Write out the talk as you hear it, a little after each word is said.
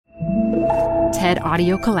TED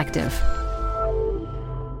Audio Collective.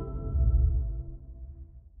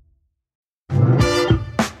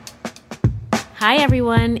 Hi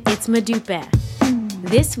everyone, it's Madupe.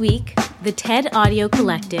 This week, the TED Audio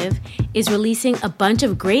Collective is releasing a bunch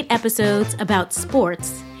of great episodes about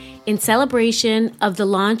sports in celebration of the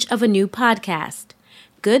launch of a new podcast,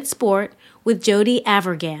 Good Sport with Jody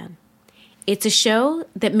Avirgan. It's a show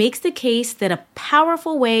that makes the case that a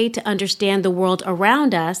powerful way to understand the world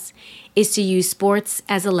around us is to use sports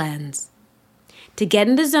as a lens. To get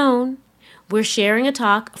in the zone, we're sharing a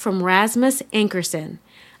talk from Rasmus Ankersen,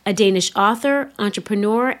 a Danish author,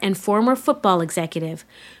 entrepreneur, and former football executive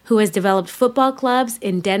who has developed football clubs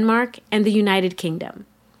in Denmark and the United Kingdom.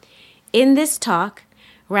 In this talk,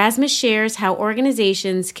 Rasmus shares how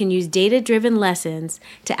organizations can use data-driven lessons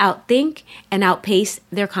to outthink and outpace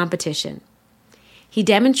their competition. He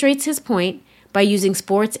demonstrates his point by using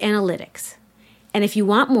sports analytics. And if you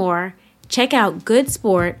want more, check out Good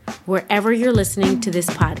Sport wherever you're listening to this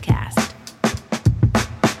podcast.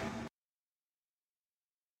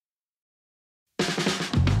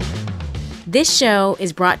 This show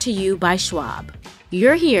is brought to you by Schwab.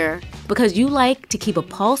 You're here because you like to keep a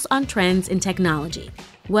pulse on trends in technology.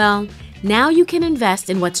 Well, now you can invest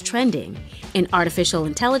in what's trending in artificial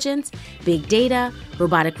intelligence, big data,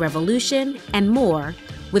 robotic revolution, and more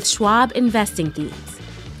with Schwab Investing Themes.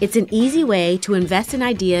 It's an easy way to invest in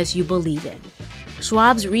ideas you believe in.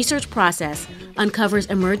 Schwab's research process uncovers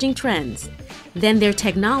emerging trends. Then their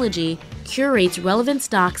technology curates relevant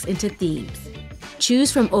stocks into themes.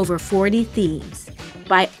 Choose from over 40 themes.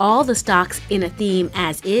 Buy all the stocks in a theme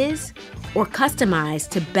as is or customize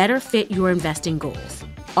to better fit your investing goals.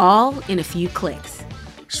 All in a few clicks.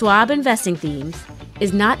 Schwab Investing Themes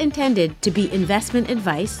is not intended to be investment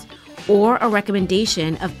advice or a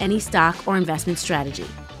recommendation of any stock or investment strategy.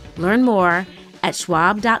 Learn more at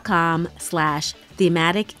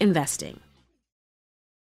schwab.com/thematic investing.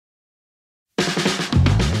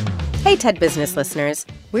 Hey, TED Business listeners.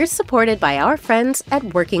 We're supported by our friends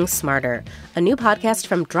at Working Smarter, a new podcast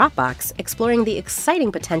from Dropbox exploring the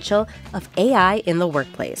exciting potential of AI in the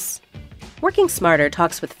workplace. Working Smarter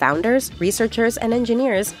talks with founders, researchers, and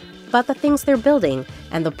engineers about the things they're building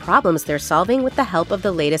and the problems they're solving with the help of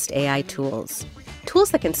the latest AI tools. Tools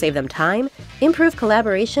that can save them time, improve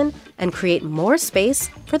collaboration, and create more space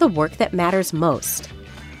for the work that matters most.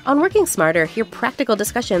 On Working Smarter, hear practical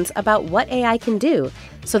discussions about what AI can do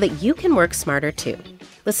so that you can work smarter too.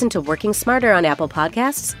 Listen to Working Smarter on Apple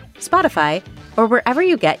Podcasts, Spotify, or wherever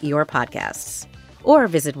you get your podcasts. Or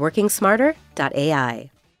visit workingsmarter.ai.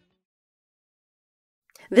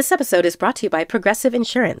 This episode is brought to you by Progressive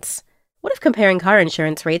Insurance. What if comparing car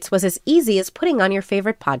insurance rates was as easy as putting on your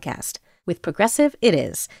favorite podcast? With Progressive, it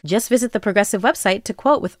is. Just visit the Progressive website to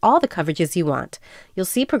quote with all the coverages you want. You'll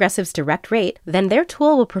see Progressive's direct rate, then their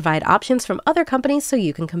tool will provide options from other companies so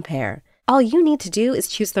you can compare. All you need to do is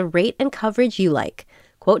choose the rate and coverage you like.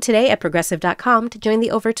 Quote today at Progressive.com to join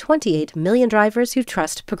the over 28 million drivers who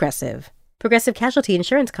trust Progressive. Progressive Casualty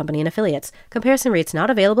Insurance Company and Affiliates. Comparison rates not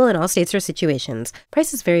available in all states or situations.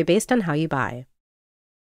 Prices vary based on how you buy.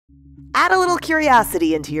 Add a little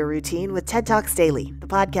curiosity into your routine with TED Talks Daily, the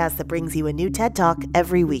podcast that brings you a new TED Talk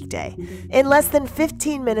every weekday. In less than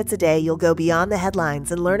 15 minutes a day, you'll go beyond the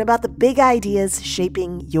headlines and learn about the big ideas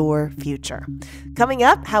shaping your future. Coming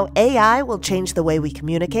up, how AI will change the way we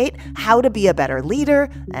communicate, how to be a better leader,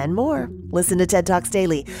 and more. Listen to TED Talks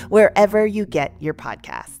Daily wherever you get your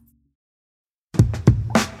podcasts.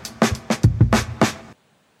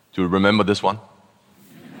 Do you remember this one?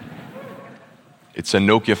 It's a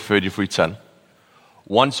Nokia 3310,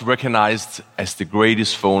 once recognized as the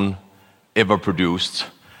greatest phone ever produced.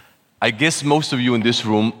 I guess most of you in this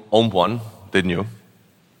room owned one, didn't you?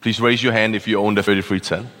 Please raise your hand if you owned a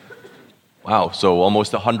 3310. Wow, so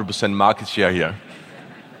almost 100% market share here.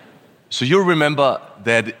 So you remember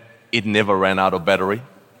that it never ran out of battery?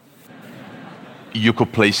 You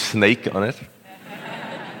could play Snake on it.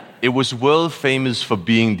 It was world famous for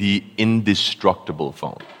being the indestructible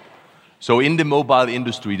phone. So in the mobile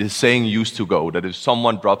industry, the saying used to go that if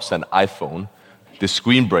someone drops an iPhone, the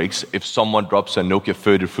screen breaks. If someone drops a Nokia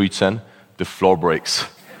 3310, the floor breaks.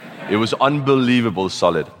 It was unbelievable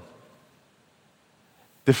solid.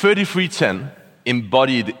 The 3310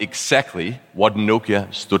 embodied exactly what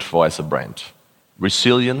Nokia stood for as a brand: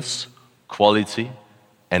 resilience, quality,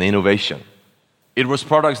 and innovation. It was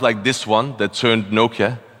products like this one that turned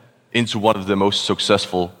Nokia into one of the most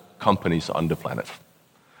successful companies on the planet.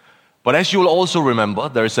 But as you'll also remember,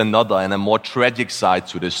 there is another and a more tragic side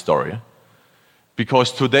to this story.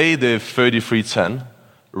 Because today the 3310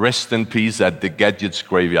 rests in peace at the gadgets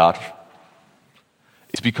graveyard.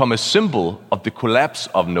 It's become a symbol of the collapse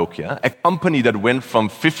of Nokia, a company that went from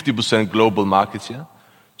 50% global market share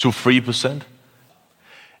to 3%.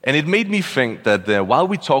 And it made me think that while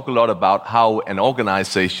we talk a lot about how an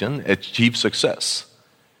organization achieves success,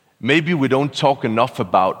 maybe we don't talk enough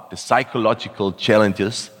about the psychological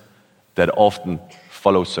challenges that often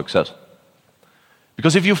follow success.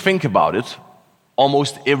 Because if you think about it,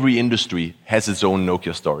 almost every industry has its own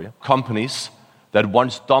Nokia story. Companies that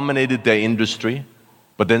once dominated their industry,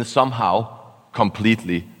 but then somehow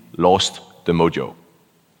completely lost the mojo.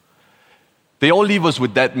 They all leave us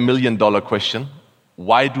with that million-dollar question: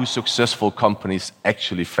 why do successful companies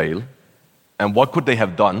actually fail? And what could they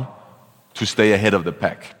have done to stay ahead of the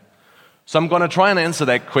pack? So I'm going to try and answer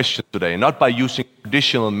that question today, not by using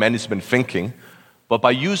traditional management thinking, but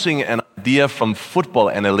by using an idea from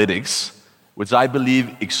football analytics, which I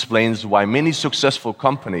believe explains why many successful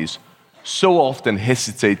companies so often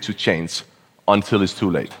hesitate to change until it's too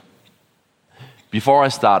late. Before I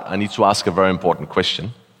start, I need to ask a very important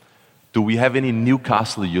question. Do we have any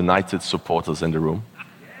Newcastle United supporters in the room?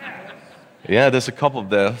 Yeah, there's a couple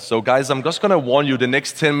there. So guys, I'm just going to warn you, the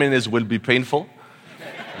next 10 minutes will be painful.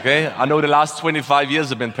 Okay, I know the last 25 years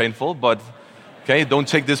have been painful, but okay, don't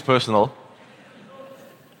take this personal.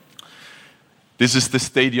 This is the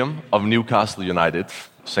stadium of Newcastle United,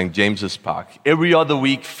 St. James's Park. Every other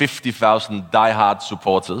week, 50,000 die-hard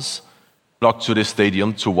supporters flock to this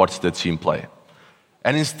stadium to watch their team play.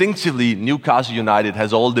 And instinctively, Newcastle United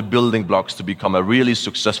has all the building blocks to become a really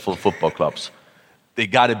successful football club. They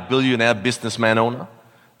got a billionaire businessman owner.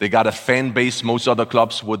 They got a fan base most other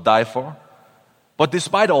clubs would die for. But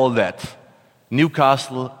despite all that,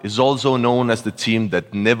 Newcastle is also known as the team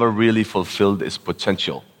that never really fulfilled its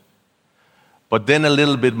potential. But then a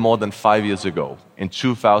little bit more than 5 years ago, in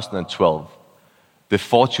 2012, the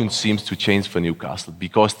fortune seems to change for Newcastle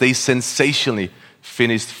because they sensationally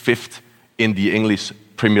finished 5th in the English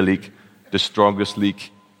Premier League, the strongest league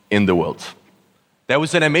in the world. That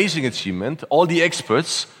was an amazing achievement. All the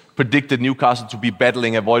experts predicted Newcastle to be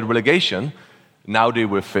battling avoid relegation. Now they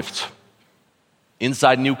were 5th.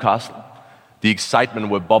 Inside Newcastle, the excitement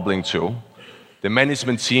were bubbling too. The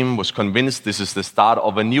management team was convinced this is the start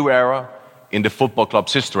of a new era in the football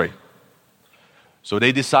club's history. So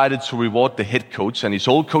they decided to reward the head coach and his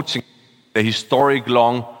whole coaching, a historic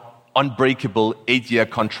long, unbreakable 8-year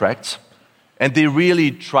contract. And they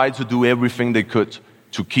really tried to do everything they could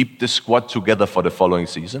to keep the squad together for the following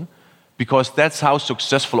season, because that's how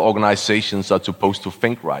successful organizations are supposed to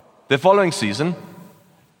think, right? The following season,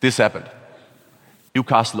 this happened.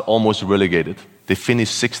 Newcastle almost relegated. They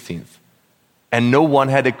finished 16th. And no one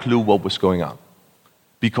had a clue what was going on,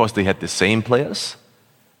 because they had the same players,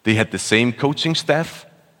 they had the same coaching staff,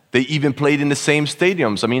 they even played in the same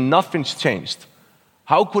stadiums. I mean, nothing's changed.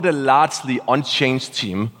 How could a largely unchanged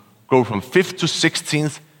team go from 5th to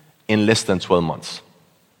 16th in less than 12 months?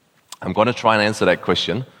 I'm going to try and answer that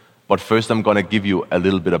question, but first I'm going to give you a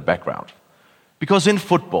little bit of background. Because in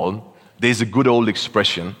football, there's a good old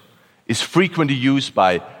expression. It's frequently used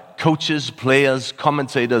by coaches, players,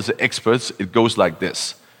 commentators, experts. It goes like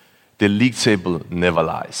this: the league table never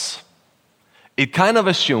lies. It kind of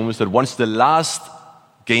assumes that once the last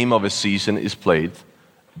game of a season is played,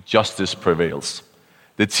 justice prevails.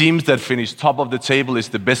 The teams that finish top of the table is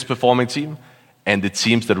the best performing team, and the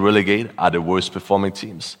teams that relegate are the worst performing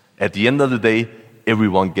teams. At the end of the day,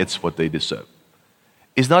 everyone gets what they deserve.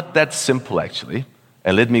 It's not that simple, actually,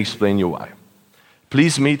 and let me explain you why.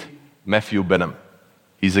 Please meet Matthew Benham.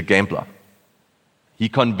 He's a gambler. He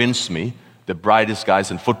convinced me the brightest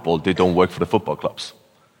guys in football, they don't work for the football clubs.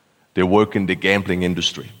 They work in the gambling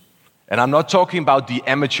industry. And I'm not talking about the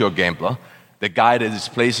amateur gambler, the guy that is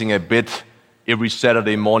placing a bet every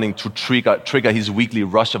Saturday morning to trigger his weekly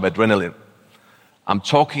rush of adrenaline. I'm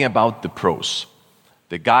talking about the pros,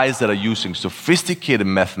 the guys that are using sophisticated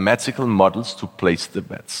mathematical models to place the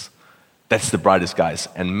bets. That's the brightest guys,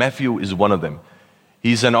 and Matthew is one of them.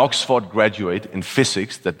 He's an Oxford graduate in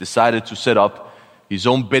physics that decided to set up his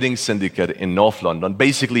own betting syndicate in North London,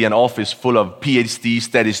 basically an office full of PhD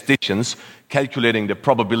statisticians calculating the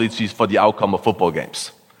probabilities for the outcome of football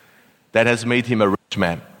games. That has made him a rich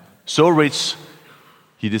man. So rich,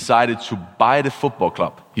 he decided to buy the football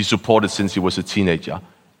club he supported since he was a teenager,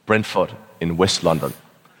 Brentford in West London.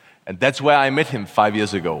 And that's where I met him 5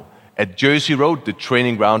 years ago, at Jersey Road, the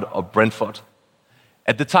training ground of Brentford.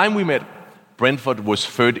 At the time we met, Brentford was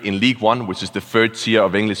third in League One, which is the third tier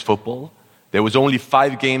of English football. There was only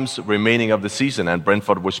 5 games remaining of the season, and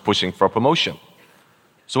Brentford was pushing for promotion.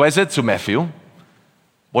 So I said to Matthew,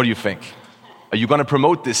 what do you think? Are you going to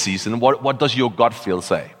promote this season? What does your gut feel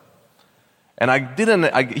say? And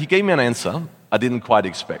he gave me an answer I didn't quite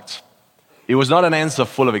expect. It was not an answer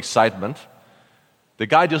full of excitement. The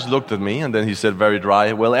guy just looked at me and then he said very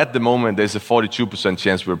dry, well, at the moment there's a 42%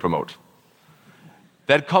 chance we'll promote.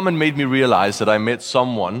 That comment made me realize that I met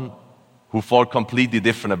someone who thought completely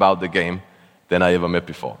different about the game than I ever met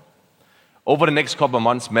before. Over the next couple of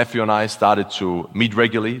months, Matthew and I started to meet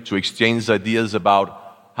regularly to exchange ideas about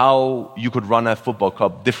how you could run a football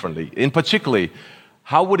club differently. In particular,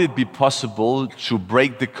 how would it be possible to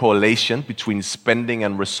break the correlation between spending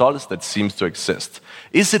and results that seems to exist?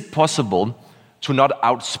 Is it possible to not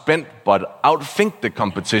outspend but outthink the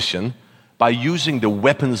competition by using the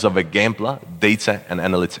weapons of a gambler, data and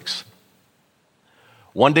analytics?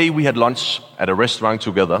 One day we had lunch at a restaurant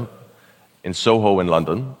together in Soho in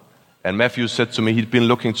London, and Matthew said to me he'd been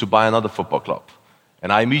looking to buy another football club.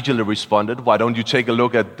 And I immediately responded, why don't you take a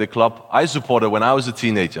look at the club I supported when I was a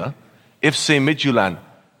teenager, FC Midtjylland,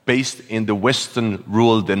 based in the western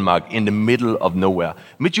rural Denmark, in the middle of nowhere.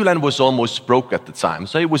 Midtjylland was almost broke at the time,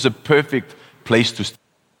 so it was a perfect place to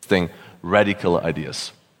think radical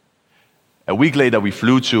ideas. A week later, we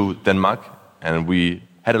flew to Denmark, and we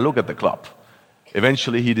had a look at the club.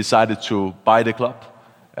 Eventually, he decided to buy the club.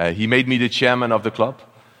 He made me the chairman of the club,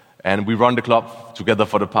 and we run the club together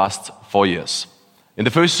for the past 4 years. In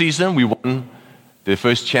the first season, we won the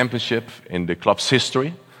first championship in the club's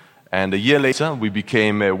history, and a year later, we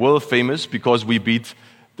became world famous because we beat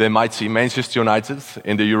the mighty Manchester United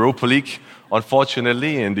in the Europa League.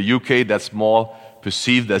 Unfortunately, in the UK, that's more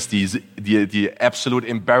perceived as the absolute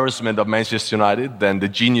embarrassment of Manchester United than the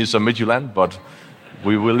genius of Midtjylland, but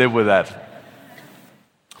we will live with that.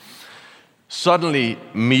 Suddenly,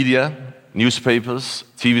 media, newspapers,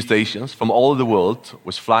 TV stations from all over the world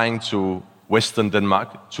was flying to Western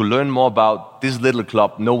Denmark to learn more about this little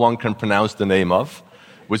club no one can pronounce the name of,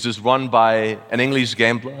 which is run by an English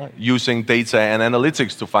gambler using data and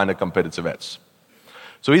analytics to find a competitive edge.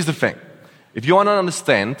 So here's the thing. If you want to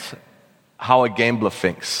understand how a gambler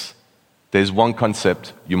thinks, there's one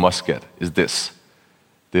concept you must get, is this.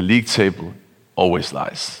 The league table always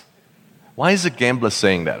lies. Why is a gambler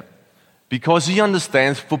saying that? Because he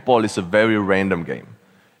understands football is a very random game.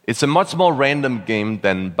 It's a much more random game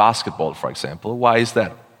than basketball, for example. Why is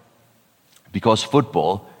that? Because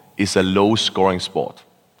football is a low-scoring sport.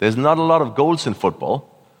 There's not a lot of goals in football.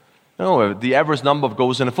 No, the average number of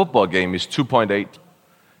goals in a football game is 2.8.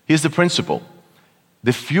 Here's the principle.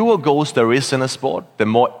 The fewer goals there is in a sport, the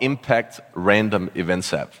more impact random events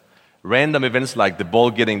have. Random events like the ball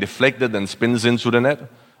getting deflected and spins into the net,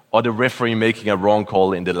 or the referee making a wrong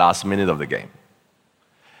call in the last minute of the game.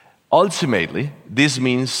 Ultimately, this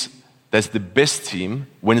means that the best team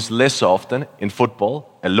wins less often in football,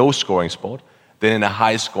 a low-scoring sport, than in a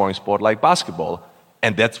high-scoring sport like basketball.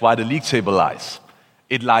 And that's why the league table lies.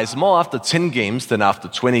 It lies more after 10 games than after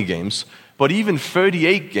 20 games, but even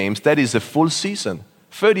 38 games, that is a full season.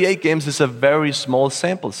 38 games is a very small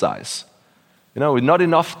sample size. Not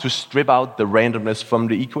enough to strip out the randomness from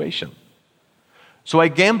the equation. So a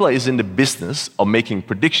gambler is in the business of making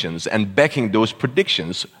predictions and backing those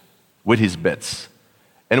predictions with his bets.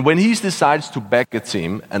 And when he decides to back a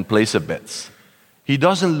team and place a bet, he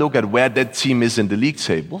doesn't look at where that team is in the league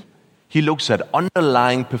table. He looks at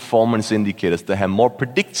underlying performance indicators that have more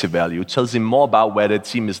predictive value, tells him more about where that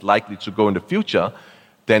team is likely to go in the future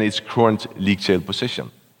than its current league table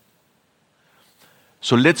position.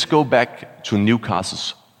 So let's go back to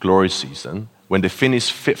Newcastle's glory season when they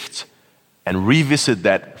finished 5th and revisit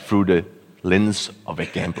that through the lens of a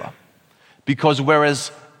gambler. Because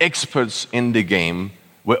whereas experts in the game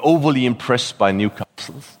were overly impressed by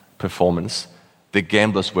Newcastle's performance, the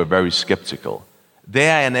gamblers were very skeptical.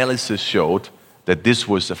 Their analysis showed that this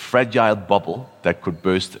was a fragile bubble that could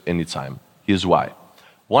burst anytime. Here's why.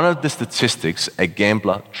 One of the statistics a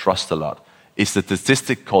gambler trusts a lot is the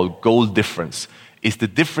statistic called goal difference. It's the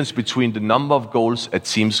difference between the number of goals a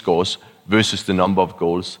team scores versus the number of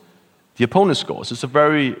goals the opponent scores. It's a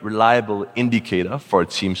very reliable indicator for a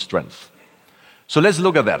team's strength. So let's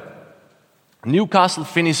look at that. Newcastle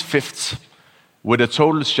finished 5th with a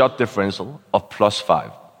total shot differential of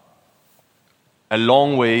 +5. A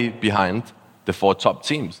long way behind the 4 top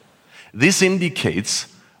teams. This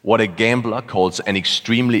indicates what a gambler calls an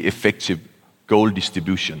extremely effective goal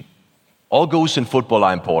distribution. All goals in football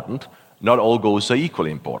are important, not all goals are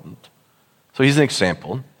equally important. So here's an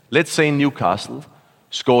example. Let's say Newcastle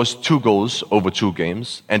scores 2 goals over 2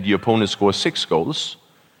 games and the opponent scores 6 goals.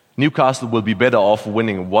 Newcastle will be better off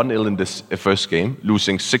winning 1-0 in the first game,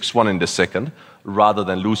 losing 6-1 in the second, rather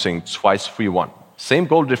than losing twice 3-1. Same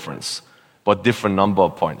goal difference, but different number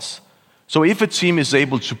of points. So if a team is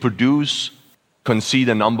able to concede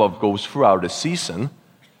a number of goals throughout the season,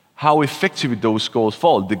 how effectively those goals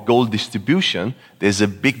fall, the goal distribution, there's a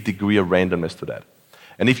big degree of randomness to that.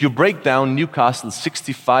 And if you break down Newcastle's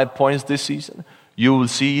 65 points this season, you will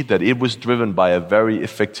see that it was driven by a very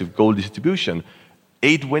effective goal distribution.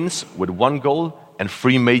 8 wins with 1 goal and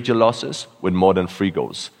 3 major losses with more than 3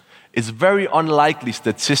 goals. It's very unlikely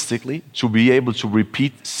statistically to be able to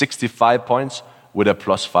repeat 65 points with a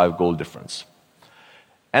 +5 goal difference.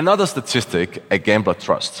 Another statistic a gambler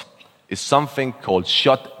trusts is something called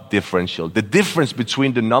shot differential. The difference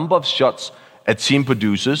between the number of shots a team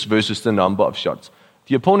produces versus the number of shots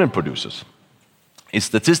the opponent produces. It's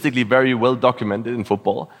statistically very well documented in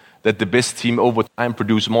football that the best team over time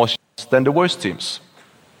produce more shots than the worst teams.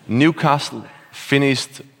 Newcastle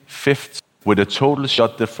finished 5th with a total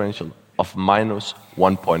shot differential of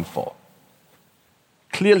 -1.4.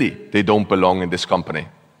 Clearly, they don't belong in this company.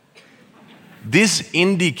 This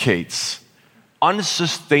indicates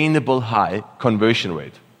unsustainable high conversion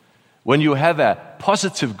rate. When you have a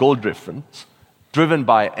positive goal difference driven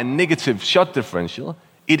by a negative shot differential,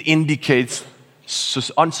 it indicates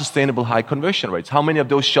unsustainable high conversion rates. How many of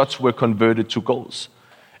those shots were converted to goals?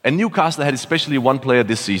 And Newcastle had especially one player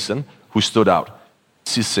this season who stood out.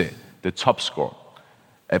 Cissé, the top scorer,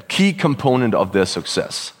 a key component of their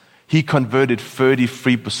success. He converted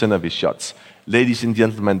 33% of his shots. Ladies and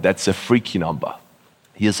gentlemen, that's a freaky number.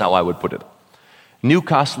 Here's how I would put it.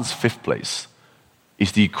 Newcastle's 5th place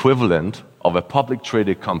is the equivalent of a public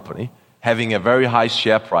traded company having a very high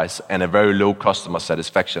share price and a very low customer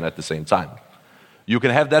satisfaction at the same time. You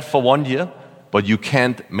can have that for 1 year, but you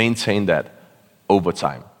can't maintain that over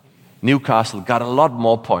time. Newcastle got a lot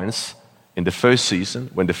more points in the first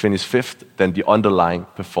season when they finished 5th than the underlying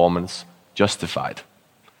performance justified.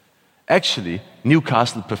 Actually,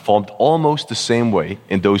 Newcastle performed almost the same way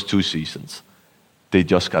in those 2 seasons. They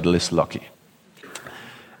just got less lucky.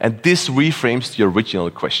 And this reframes the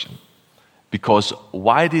original question. Because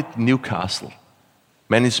why did Newcastle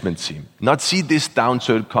management team not see this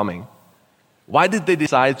downturn coming? Why did they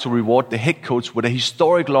decide to reward the head coach with a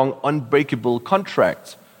historic long, unbreakable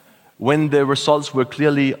contract when the results were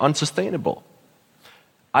clearly unsustainable?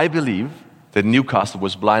 I believe that Newcastle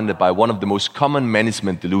was blinded by one of the most common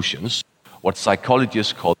management delusions, what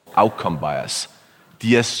psychologists call outcome bias.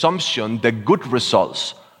 The assumption that good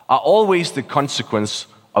results are always the consequence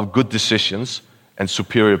of good decisions and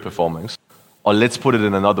superior performance. Or let's put it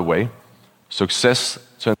in another way, success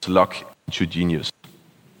turns luck into genius.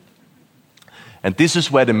 And this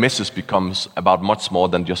is where the message becomes about much more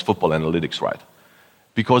than just football analytics, right?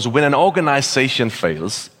 Because when an organization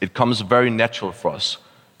fails, it comes very natural for us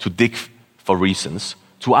to dig for reasons,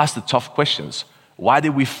 to ask the tough questions. Why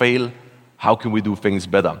did we fail? How can we do things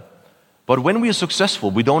better? But when we are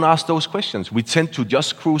successful, we don't ask those questions. We tend to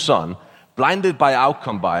just cruise on. Blinded by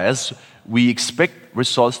outcome bias, we expect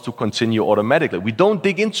results to continue automatically. We don't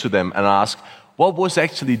dig into them and ask, what was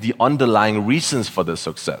actually the underlying reasons for the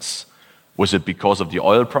success? Was it because of the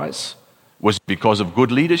oil price? Was it because of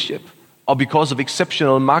good leadership? Or because of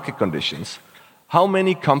exceptional market conditions? How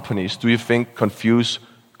many companies do you think confuse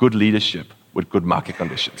good leadership with good market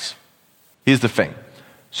conditions? Here's the thing.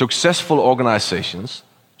 Successful organizations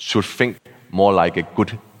should think more like a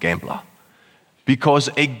good gambler. Because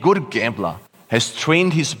a good gambler has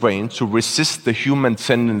trained his brain to resist the human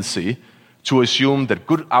tendency to assume that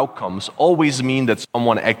good outcomes always mean that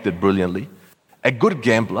someone acted brilliantly. A good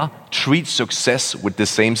gambler treats success with the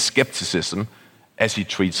same skepticism as he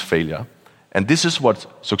treats failure. And this is what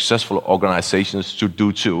successful organizations should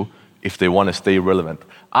do too if they want to stay relevant.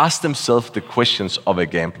 Ask themselves the questions of a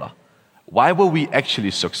gambler. Why were we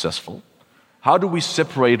actually successful? How do we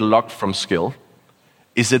separate luck from skill?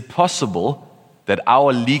 Is it possible that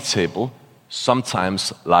our league table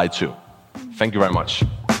sometimes lie too? Thank you very much.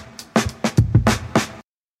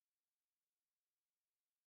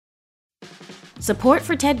 Support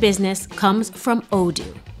for TED Business comes from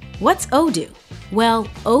Odoo. What's Odoo? Well,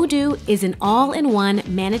 Odoo is an all-in-one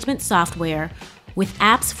management software with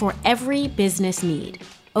apps for every business need.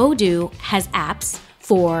 Odoo has apps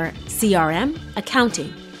for CRM,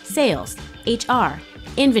 accounting, sales, HR,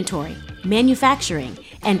 inventory, manufacturing,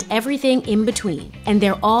 and everything in between. And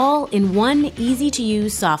they're all in one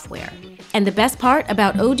easy-to-use software. And the best part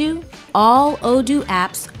about Odoo? All Odoo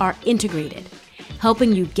apps are integrated,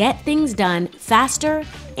 helping you get things done faster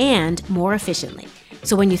and more efficiently.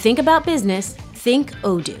 So when you think about business, think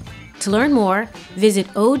Odoo. To learn more, visit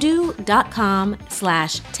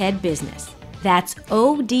odoo.com/TEDbusiness. That's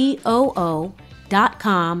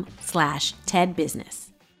odoo.com/TEDbusiness.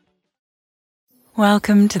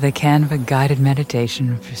 Welcome to the Canva guided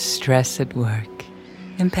meditation for stress at work.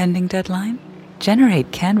 Impending deadline? Generate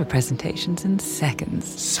Canva presentations in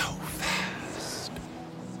seconds. So fast.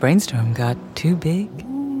 Brainstorm got too big?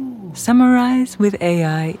 Summarize with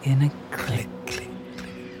AI in a click.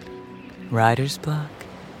 Writer's block?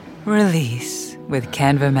 Release with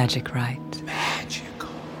Canva Magic Write. Magical.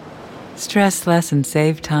 Stress less and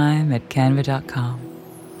save time at canva.com.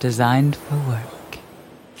 Designed for work.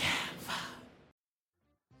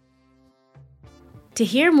 To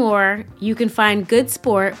hear more, you can find Good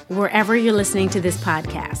Sport wherever you're listening to this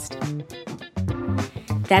podcast.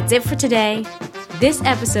 That's it for today. This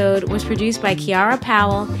episode was produced by Kiara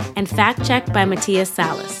Powell and fact-checked by Matthias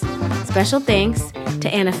Salas. Special thanks to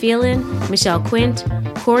Anna Phelan, Michelle Quint,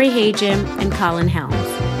 Corey Hagem, and Colin Helms.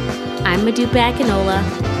 I'm Modupe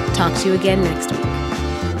Akinola. Talk to you again next week.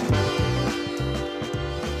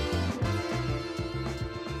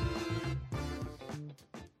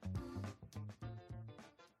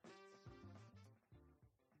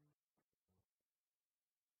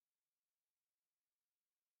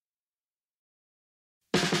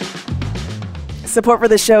 Support for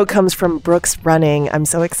the show comes from Brooks Running. I'm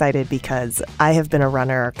so excited because I have been a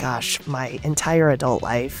runner, my entire adult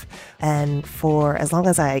life. And for as long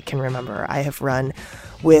as I can remember, I have run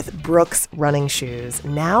with Brooks running shoes.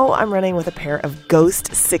 Now I'm running with a pair of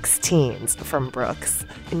Ghost 16s from Brooks.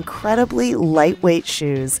 Incredibly lightweight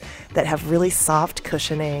shoes that have really soft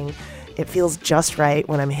cushioning. It feels just right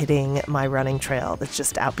when I'm hitting my running trail that's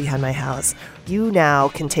just out behind my house. You now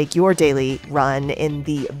can take your daily run in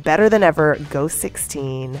the better than ever Ghost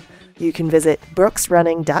 16. You can visit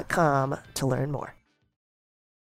brooksrunning.com to learn more.